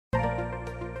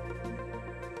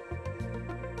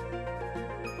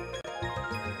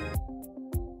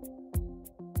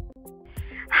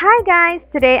Hi guys!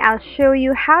 Today I'll show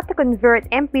you how to convert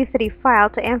MP3 file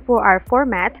to M4R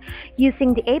format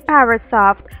using the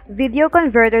PowerSoft Video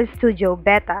Converter Studio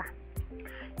Beta.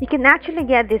 You can actually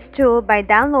get this tool by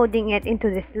downloading it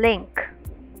into this link.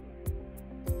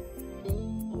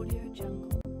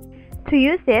 To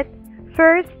use it,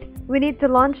 first we need to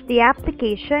launch the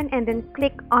application and then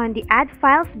click on the Add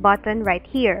Files button right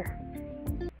here.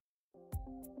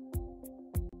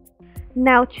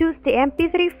 Now choose the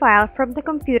MP3 file from the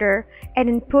computer and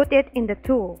input it in the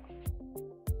tool.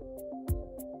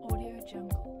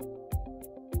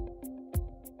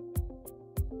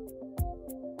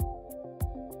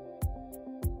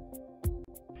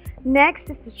 Next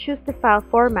is to choose the file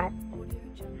format.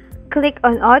 Click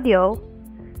on Audio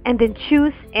and then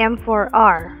choose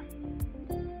M4R.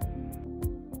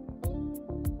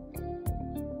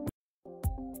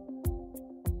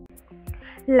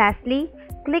 Lastly,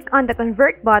 click on the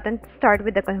Convert button to start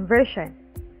with the conversion.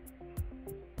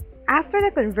 After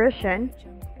the conversion,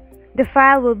 the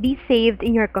file will be saved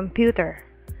in your computer.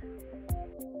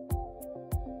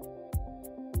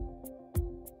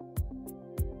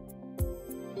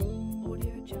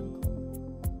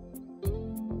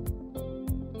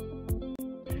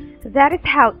 That is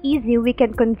how easy we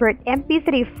can convert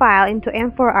MP3 file into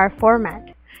M4R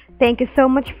format. Thank you so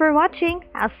much for watching.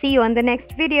 I'll see you on the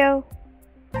next video.